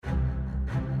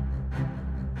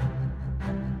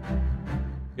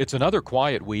It's another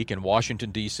quiet week in Washington,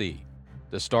 D.C.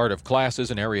 The start of classes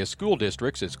in area school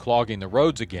districts is clogging the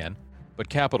roads again, but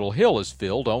Capitol Hill is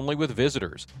filled only with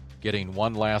visitors, getting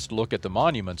one last look at the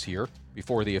monuments here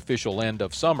before the official end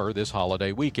of summer this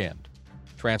holiday weekend.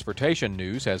 Transportation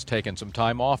news has taken some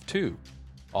time off, too.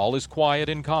 All is quiet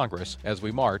in Congress as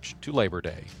we march to Labor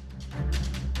Day.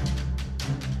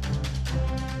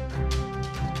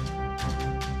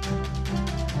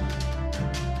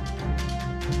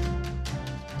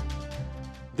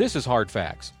 This is Hard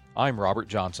Facts. I'm Robert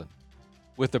Johnson.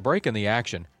 With the break in the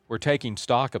action, we're taking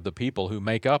stock of the people who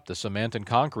make up the cement and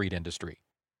concrete industry.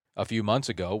 A few months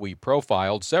ago, we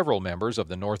profiled several members of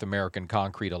the North American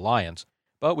Concrete Alliance,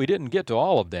 but we didn't get to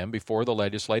all of them before the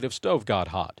legislative stove got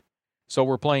hot. So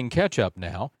we're playing catch-up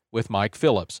now with Mike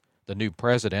Phillips, the new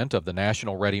president of the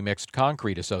National Ready-Mixed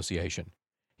Concrete Association.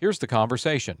 Here's the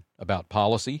conversation about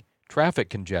policy, traffic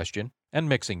congestion, and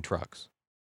mixing trucks.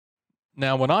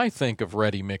 Now, when I think of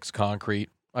ready-mix concrete,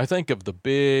 I think of the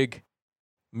big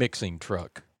mixing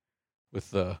truck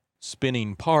with the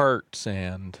spinning parts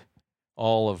and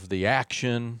all of the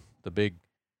action, the big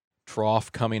trough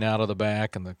coming out of the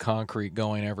back and the concrete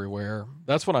going everywhere.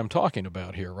 That's what I'm talking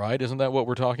about here, right? Isn't that what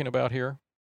we're talking about here?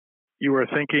 You are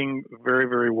thinking very,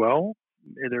 very well.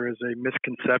 There is a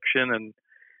misconception, and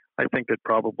I think that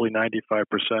probably 95%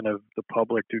 of the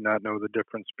public do not know the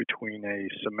difference between a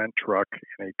cement truck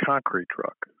and a concrete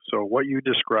truck. So what you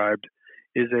described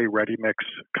is a ready-mix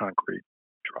concrete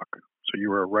truck. So you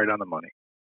were right on the money.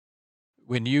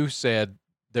 When you said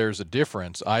there's a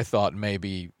difference, I thought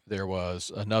maybe there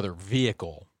was another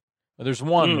vehicle. There's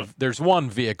one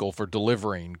vehicle for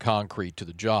delivering concrete to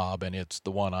the job, and it's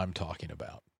the one I'm talking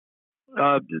about.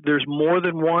 There's more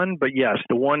than one, but yes,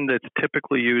 the one that's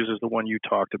typically used is the one you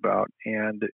talked about,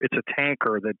 and it's a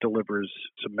tanker that delivers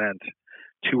cement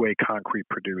to a concrete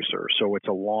producer. So it's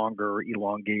a longer,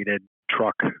 elongated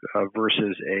truck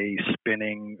versus a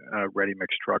spinning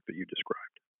ready-mix truck that you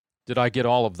described. Did I get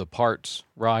all of the parts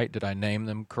right? Did I name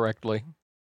them correctly?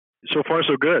 So far,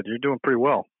 so good. You're doing pretty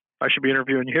well. I should be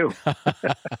interviewing you.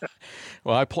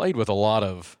 Well, I played with a lot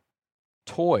of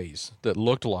toys that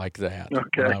looked like that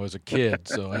when I was a kid,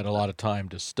 so I had a lot of time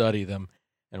to study them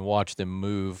and watch them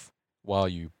move while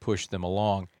you push them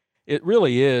along. It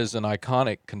really is an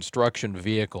iconic construction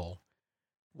vehicle.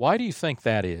 Why do you think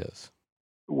that is?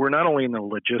 We're not only in the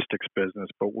logistics business,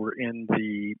 but we're in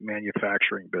the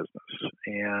manufacturing business,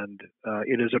 and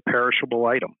it is a perishable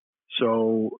item.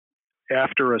 So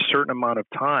after a certain amount of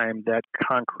time, that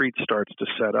concrete starts to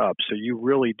set up. So you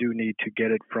really do need to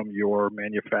get it from your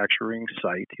manufacturing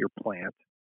site, your plant,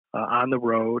 on the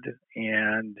road,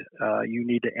 and you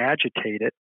need to agitate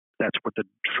it. That's what the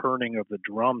turning of the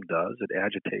drum does. It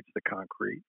agitates the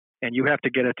concrete. And you have to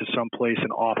get it to some place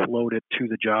and offload it to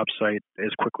the job site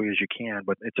as quickly as you can.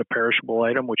 But it's a perishable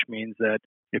item, which means that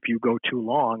if you go too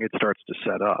long, it starts to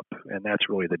set up. And that's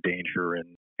really the danger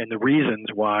and the reasons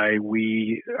why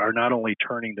we are not only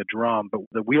turning the drum, but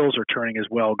the wheels are turning as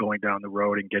well going down the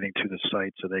road and getting to the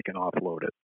site so they can offload it.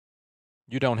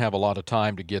 You don't have a lot of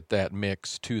time to get that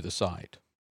mix to the site.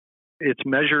 It's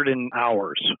measured in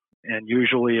hours. And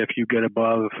usually if you get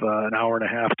above an hour and a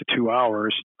half to 2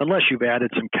 hours, unless you've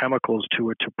added some chemicals to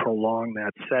it to prolong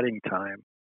that setting time,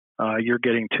 you're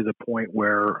getting to the point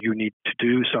where you need to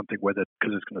do something with it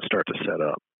because it's going to start to set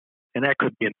up. And that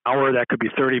could be an hour, that could be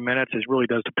 30 minutes. It really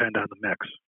does depend on the mix.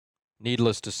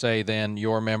 Needless to say, then,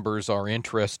 your members are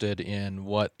interested in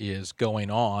what is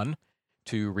going on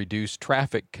to reduce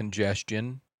traffic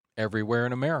congestion everywhere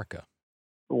in America.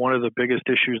 One of the biggest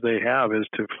issues they have is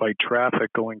to fight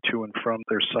traffic going to and from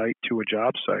their site to a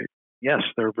job site. Yes,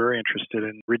 they're very interested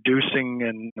in reducing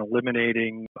and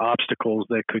eliminating obstacles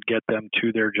that could get them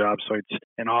to their job sites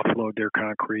and offload their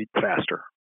concrete faster.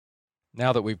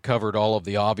 Now that we've covered all of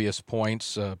the obvious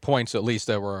points at least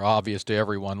that were obvious to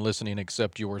everyone listening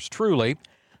except yours truly,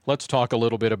 let's talk a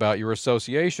little bit about your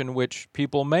association, which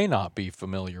people may not be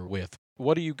familiar with.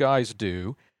 What do you guys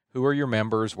do? Who are your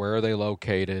members? Where are they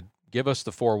located? Give us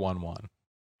the 411.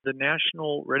 The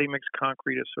National Ready-Mix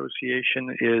Concrete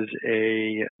Association is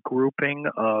a grouping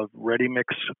of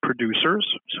ready-mix producers.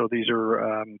 So these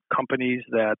are companies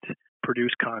that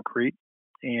produce concrete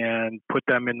and put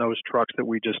them in those trucks that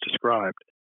we just described.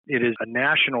 It is a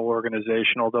national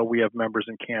organization, although we have members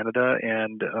in Canada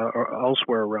and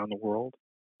elsewhere around the world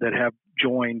that have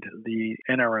joined the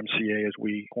NRMCA, as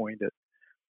we coined it.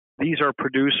 These are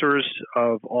producers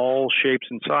of all shapes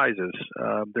and sizes.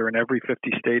 They're in every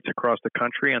 50 states across the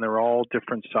country, and they're all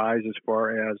different size as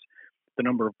far as the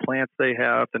number of plants they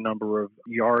have, the number of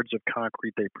yards of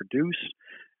concrete they produce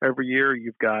every year.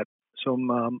 You've got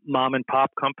some mom and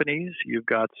pop companies. You've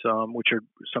got some which are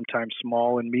sometimes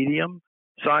small and medium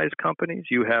sized companies.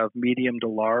 You have medium to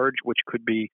large, which could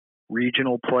be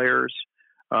regional players,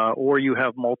 or you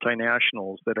have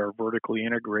multinationals that are vertically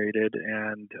integrated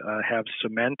and have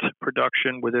cement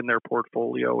production within their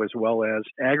portfolio as well as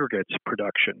aggregates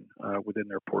production within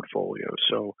their portfolio.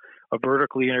 So a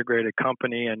vertically integrated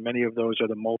company, and many of those are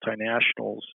the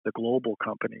multinationals, the global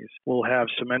companies, will have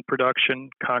cement production,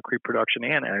 concrete production,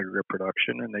 and aggregate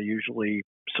production, and they usually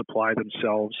supply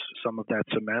themselves some of that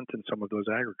cement and some of those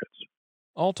aggregates.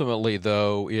 Ultimately,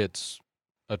 though, it's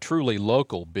a truly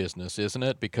local business, isn't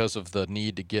it? Because of the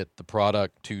need to get the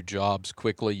product to jobs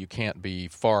quickly, you can't be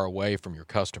far away from your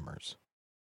customers.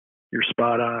 You're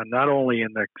spot on, not only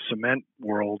in the cement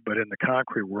world, but in the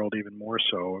concrete world even more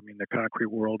so. I mean, the concrete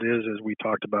world is, as we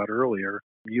talked about earlier,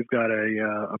 you've got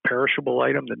a perishable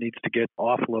item that needs to get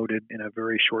offloaded in a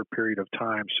very short period of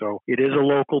time. So it is a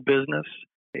local business.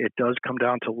 It does come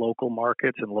down to local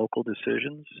markets and local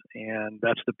decisions, and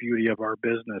that's the beauty of our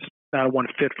business. Not one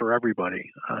fit for everybody.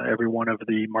 Every one of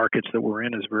the markets that we're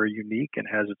in is very unique and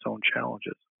has its own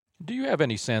challenges. Do you have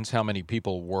any sense how many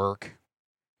people work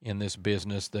in this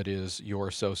business that is your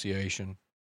association?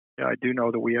 Yeah, I do know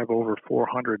that we have over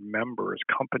 400 members,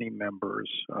 company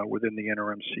members within the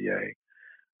NRMCA.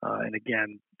 And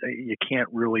again, you can't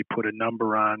really put a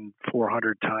number on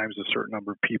 400 times a certain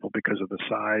number of people because of the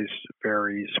size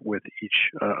varies with each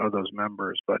of those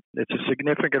members. But it's a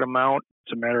significant amount.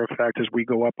 As a matter of fact, as we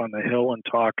go up on the Hill and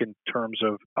talk in terms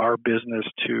of our business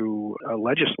to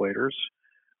legislators,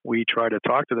 we try to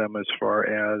talk to them as far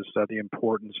as the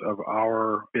importance of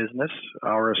our business,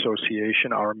 our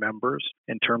association, our members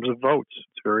in terms of votes.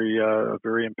 It's a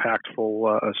very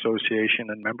impactful association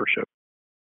and membership.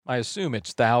 I assume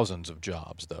it's thousands of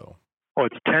jobs, though. Oh,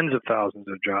 it's tens of thousands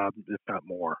of jobs, if not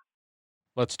more.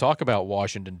 Let's talk about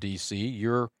Washington, D.C.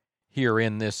 You're here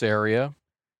in this area,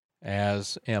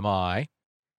 as am I.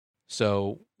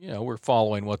 So, we're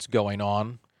following what's going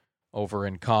on over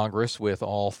in Congress with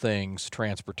all things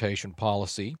transportation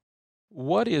policy.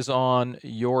 What is on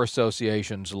your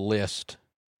association's list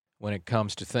when it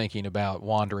comes to thinking about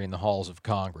wandering the halls of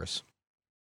Congress?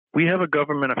 We have a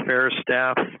government affairs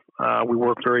staff. We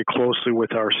work very closely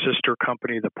with our sister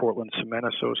company, the Portland Cement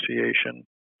Association,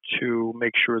 to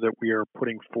make sure that we are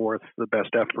putting forth the best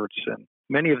efforts. And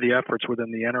many of the efforts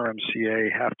within the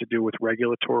NRMCA have to do with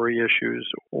regulatory issues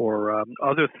or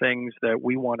other things that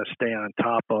we want to stay on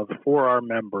top of for our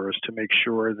members to make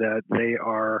sure that they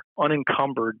are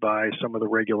unencumbered by some of the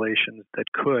regulations that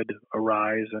could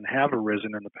arise and have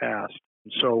arisen in the past.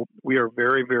 So we are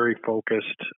very, very focused,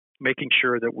 making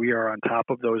sure that we are on top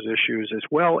of those issues, as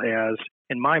well as,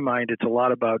 in my mind, it's a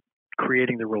lot about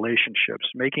creating the relationships,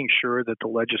 making sure that the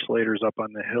legislators up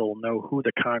on the Hill know who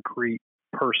the concrete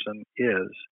person is,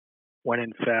 when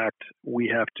in fact we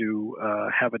have to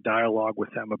have a dialogue with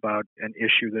them about an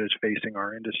issue that is facing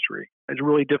our industry. It's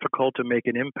really difficult to make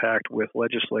an impact with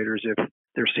legislators if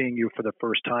they're seeing you for the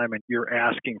first time and you're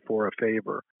asking for a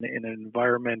favor. In an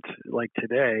environment like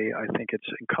today, I think it's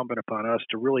incumbent upon us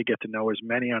to really get to know as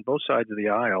many on both sides of the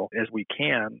aisle as we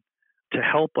can to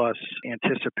help us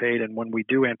anticipate, and when we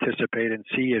do anticipate and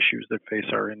see issues that face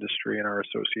our industry and our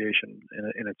association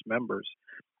and its members,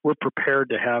 we're prepared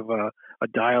to have a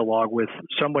dialogue with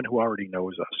someone who already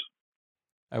knows us.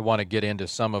 I want to get into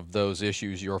some of those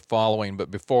issues you're following,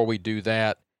 but before we do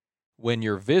that, when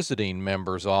you're visiting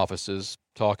members' offices,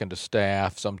 talking to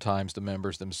staff, sometimes the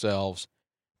members themselves,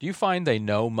 do you find they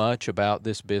know much about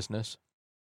this business?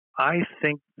 I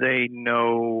think they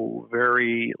know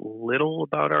very little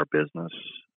about our business,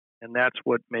 and that's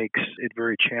what makes it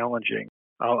very challenging.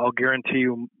 I'll guarantee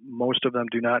you most of them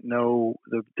do not know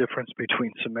the difference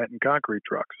between cement and concrete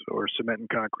trucks or cement and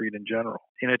concrete in general.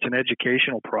 And it's an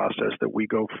educational process that we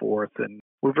go forth, and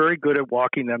we're very good at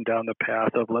walking them down the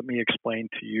path of, let me explain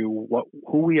to you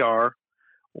who we are,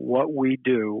 what we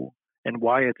do, and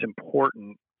why it's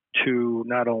important to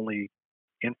not only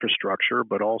infrastructure,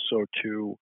 but also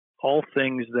to all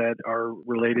things that are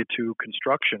related to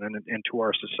construction and to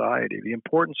our society. The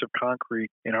importance of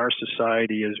concrete in our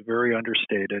society is very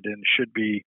understated and should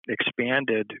be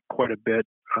expanded quite a bit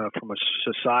from a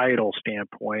societal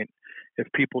standpoint. If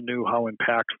people knew how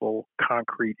impactful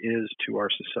concrete is to our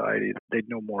society, they'd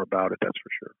know more about it, that's for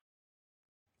sure.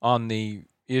 On the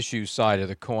issue side of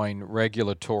the coin,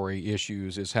 regulatory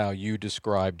issues is how you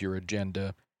described your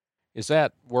agenda. Is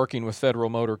that working with Federal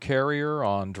Motor Carrier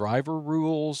on driver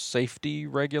rules, safety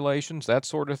regulations, that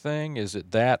sort of thing? Is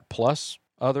it that plus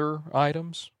other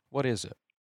items? What is it?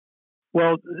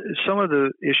 Well, some of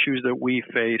the issues that we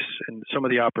face and some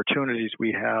of the opportunities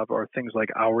we have are things like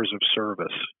hours of service.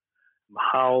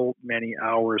 How many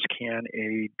hours can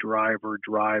a driver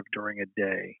drive during a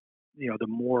day? The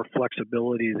more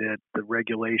flexibility that the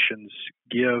regulations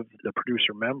give the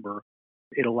producer member,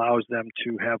 it allows them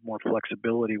to have more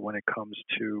flexibility when it comes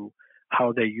to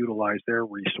how they utilize their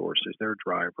resources, their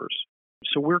drivers.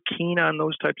 So we're keen on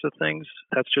those types of things.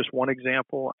 That's just one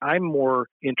example. I'm more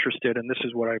interested, and this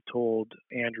is what I've told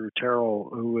Andrew Terrell,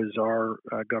 who is our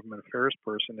government affairs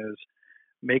person, is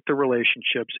make the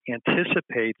relationships,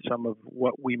 anticipate some of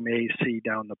what we may see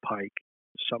down the pike,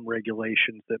 some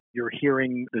regulations that you're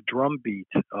hearing the drumbeat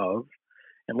of,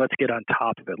 and let's get on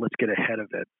top of it. Let's get ahead of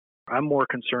it. I'm more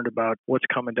concerned about what's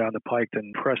coming down the pike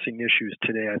than pressing issues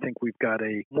today. I think we've got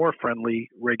a more friendly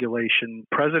regulation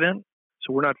president,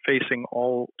 so we're not facing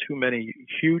all too many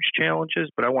huge challenges,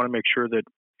 but I want to make sure that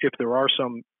if there are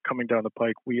some coming down the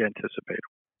pike, we anticipate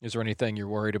them. Is there anything you're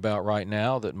worried about right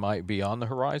now that might be on the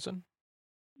horizon?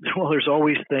 Well, there's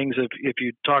always things. If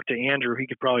you talk to Andrew, he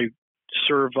could probably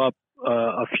serve up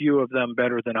a few of them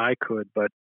better than I could,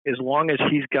 but as long as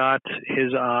he's got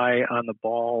his eye on the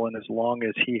ball and as long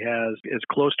as he has as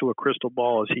close to a crystal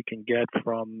ball as he can get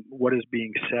from what is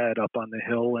being said up on the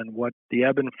Hill and what the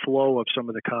ebb and flow of some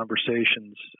of the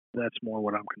conversations, that's more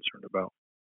what I'm concerned about.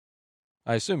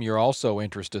 I assume you're also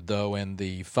interested, though, in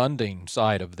the funding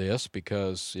side of this,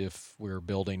 because if we're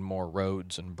building more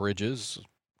roads and bridges,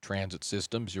 transit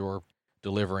systems, you're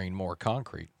delivering more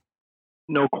concrete.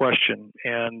 No question.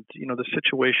 And, the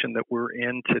situation that we're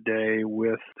in today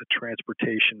with the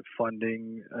transportation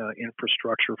funding,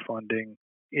 infrastructure funding,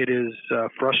 it is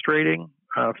frustrating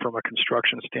from a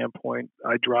construction standpoint.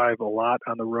 I drive a lot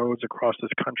on the roads across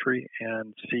this country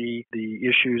and see the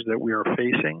issues that we are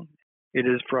facing. It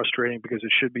is frustrating because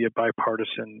it should be a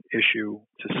bipartisan issue.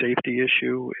 It's a safety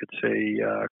issue. It's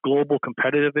a global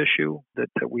competitive issue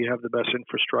that we have the best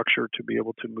infrastructure to be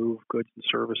able to move goods and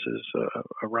services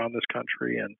around this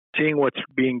country. And seeing what's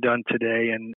being done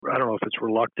today, and I don't know if it's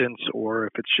reluctance or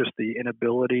if it's just the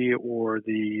inability or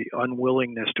the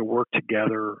unwillingness to work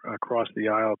together across the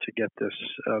aisle to get this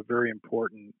very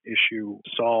important issue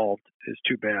solved is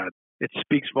too bad. It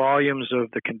speaks volumes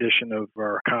of the condition of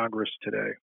our Congress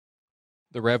today.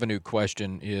 The revenue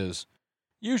question is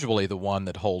usually the one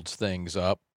that holds things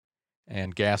up,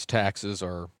 and gas taxes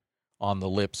are on the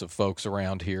lips of folks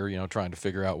around here, trying to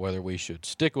figure out whether we should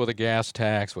stick with a gas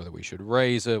tax, whether we should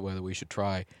raise it, whether we should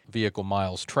try vehicle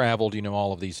miles traveled,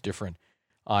 all of these different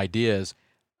ideas.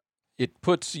 It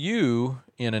puts you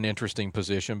in an interesting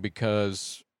position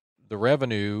because the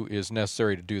revenue is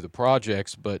necessary to do the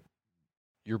projects, but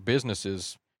your business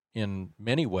is in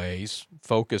many ways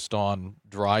focused on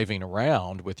driving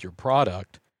around with your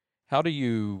product. How do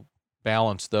you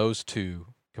balance those two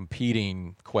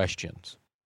competing questions?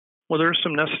 Well, there are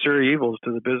some necessary evils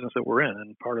to the business that we're in,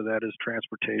 and part of that is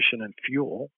transportation and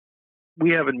fuel. We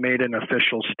haven't made an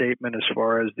official statement as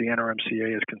far as the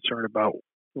NRMCA is concerned about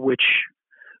which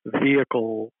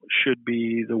vehicle should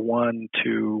be the one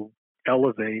to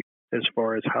elevate as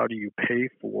far as how do you pay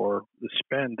for the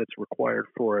spend that's required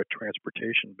for a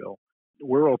transportation bill.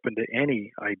 We're open to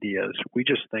any ideas. We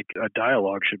just think a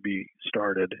dialogue should be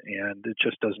started, and it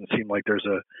just doesn't seem like there's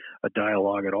a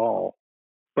dialogue at all.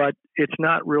 But it's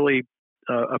not really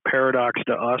a paradox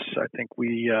to us. I think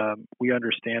we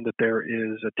understand that there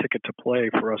is a ticket to play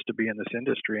for us to be in this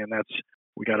industry, and that's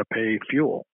we got to pay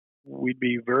fuel. We'd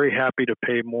be very happy to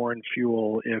pay more in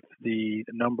fuel if the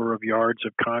number of yards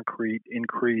of concrete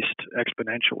increased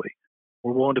exponentially.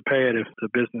 We're willing to pay it if the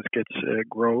business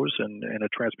grows, and a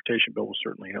transportation bill will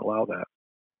certainly allow that.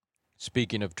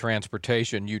 Speaking of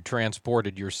transportation, you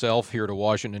transported yourself here to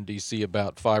Washington, D.C.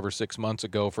 about 5 or 6 months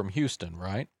ago from Houston,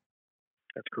 right?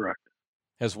 That's correct.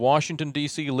 Has Washington,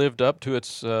 D.C. lived up to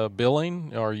its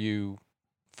billing? Are you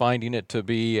finding it to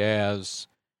be as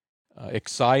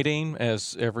exciting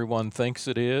as everyone thinks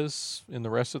it is in the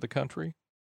rest of the country?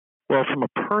 Well, from a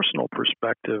personal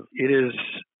perspective, it is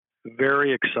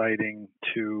very exciting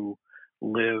to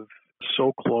live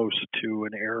so close to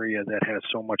an area that has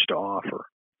so much to offer.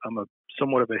 I'm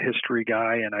somewhat of a history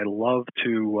guy, and I love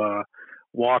to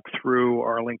walk through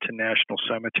Arlington National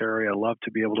Cemetery. I love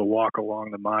to be able to walk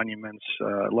along the monuments.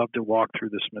 I love to walk through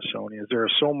the Smithsonian. There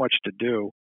is so much to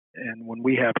do. And when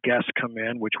we have guests come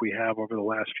in, which we have over the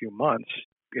last few months,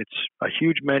 it's a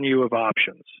huge menu of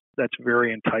options. That's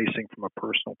very enticing from a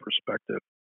personal perspective.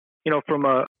 From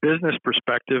a business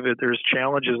perspective, there's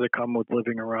challenges that come with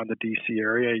living around the D.C.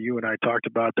 area. You and I talked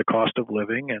about the cost of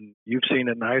living, and you've seen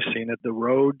it and I've seen it. The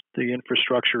road, the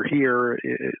infrastructure here,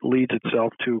 it leads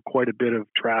itself to quite a bit of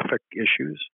traffic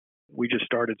issues. We just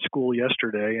started school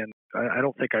yesterday, and I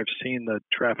don't think I've seen the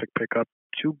traffic pick up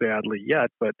too badly yet,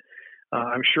 but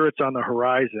I'm sure it's on the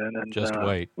horizon. And just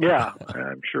wait. Yeah,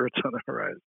 I'm sure it's on the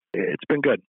horizon. It's been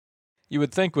good. You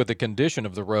would think with the condition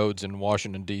of the roads in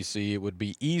Washington, D.C., it would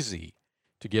be easy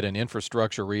to get an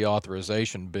infrastructure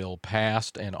reauthorization bill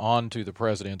passed and onto the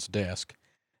president's desk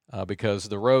because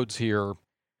the roads here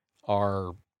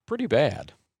are pretty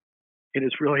bad. It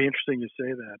is really interesting you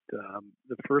say that.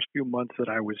 The first few months that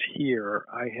I was here,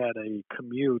 I had a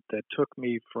commute that took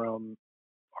me from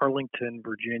Arlington,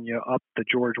 Virginia, up the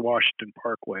George Washington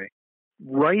Parkway,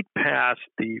 right past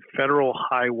the Federal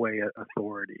Highway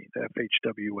Authority, the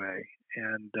FHWA.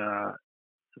 And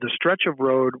the stretch of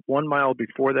road 1 mile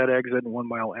before that exit and 1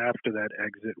 mile after that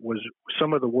exit was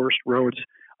some of the worst roads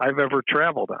I've ever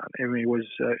traveled on. I mean,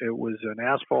 it was an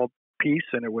asphalt piece,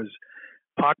 and it was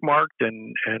pockmarked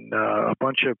and a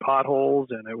bunch of potholes,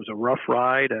 and it was a rough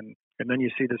ride. And then you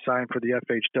see the sign for the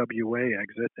FHWA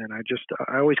exit, and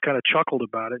I always kind of chuckled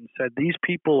about it and said, these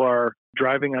people are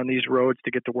driving on these roads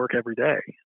to get to work every day.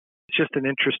 It's just an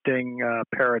interesting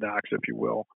paradox, if you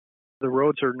will. The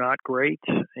roads are not great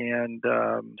and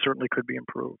certainly could be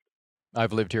improved.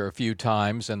 I've lived here a few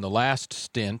times, and the last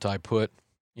stint I put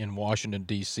in Washington,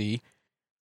 D.C.,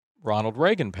 Ronald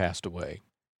Reagan passed away.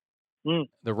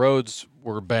 The roads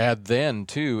were bad then,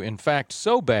 too. In fact,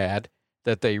 so bad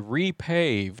that they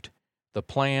repaved the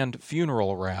planned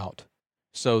funeral route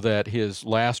so that his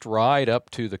last ride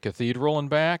up to the cathedral and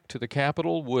back to the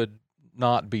Capitol would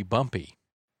not be bumpy,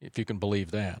 if you can believe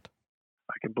that.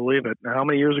 I can believe it. Now, how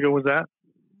many years ago was that?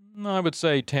 I would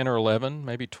say 10 or 11,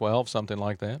 maybe 12, something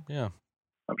like that, yeah.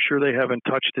 I'm sure they haven't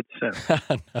touched it since.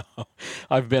 No,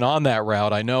 I've been on that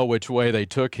route. I know which way they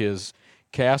took his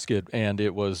casket, and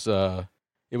it was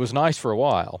nice for a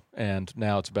while, and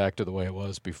now it's back to the way it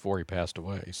was before he passed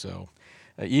away. So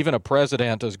even a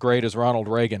president as great as Ronald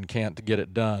Reagan can't get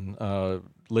it done,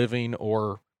 living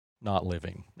or not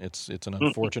living. It's an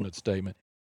unfortunate statement.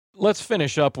 Let's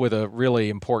finish up with a really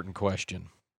important question.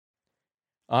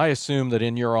 I assume that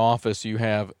in your office you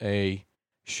have a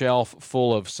shelf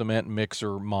full of cement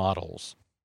mixer models.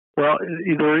 Well,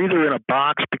 they're either in a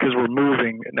box because we're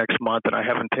moving next month and I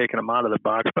haven't taken them out of the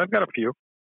box, but I've got a few.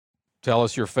 Tell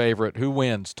us your favorite. Who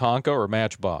wins, Tonka or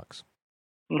Matchbox?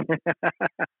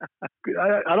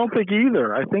 I don't think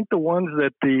either. I think the ones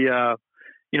that a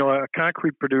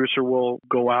concrete producer will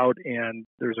go out and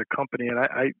there's a company, and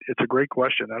it's a great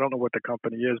question. I don't know what the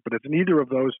company is, but it's neither of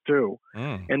those two.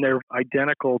 And they're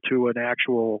identical to an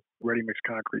actual ready-mix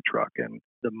concrete truck. And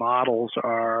the models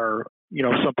are,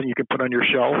 something you can put on your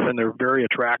shelf, and they're very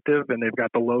attractive, and they've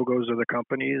got the logos of the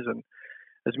companies. And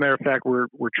as a matter of fact, we're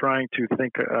trying to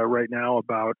think right now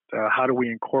about how do we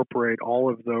incorporate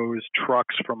all of those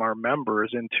trucks from our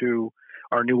members into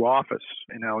our new office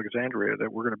in Alexandria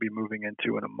that we're going to be moving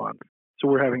into in a month. So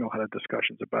we're having a lot of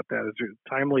discussions about that. It's a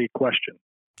timely question.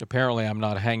 Apparently, I'm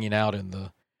not hanging out in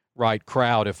the right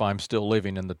crowd if I'm still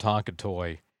living in the Tonka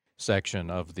toy section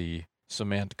of the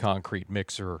cement concrete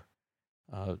mixer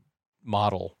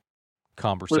model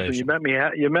conversation. Listen,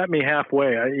 you met me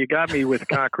halfway. You got me with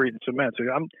concrete and cement. So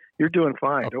you're doing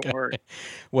fine. Okay. Don't worry.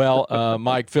 Well,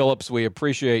 Mike Phillips, we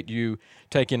appreciate you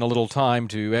taking a little time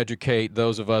to educate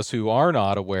those of us who are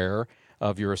not aware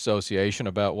of your association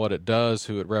about what it does,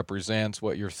 who it represents,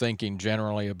 what you're thinking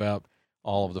generally about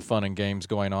all of the fun and games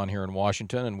going on here in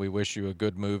Washington. And we wish you a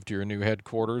good move to your new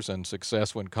headquarters and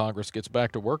success when Congress gets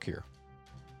back to work here.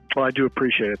 Well, I do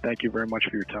appreciate it. Thank you very much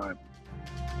for your time.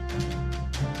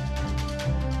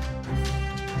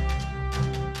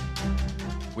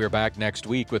 We're back next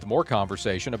week with more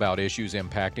conversation about issues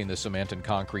impacting the cement and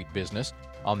concrete business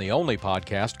on the only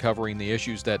podcast covering the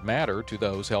issues that matter to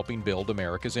those helping build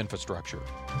America's infrastructure.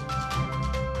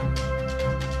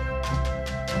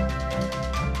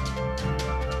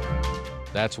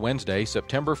 That's Wednesday,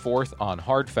 September 4th on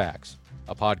Hard Facts,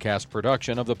 a podcast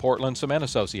production of the Portland Cement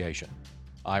Association.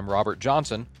 I'm Robert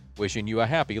Johnson, wishing you a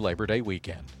happy Labor Day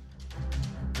weekend.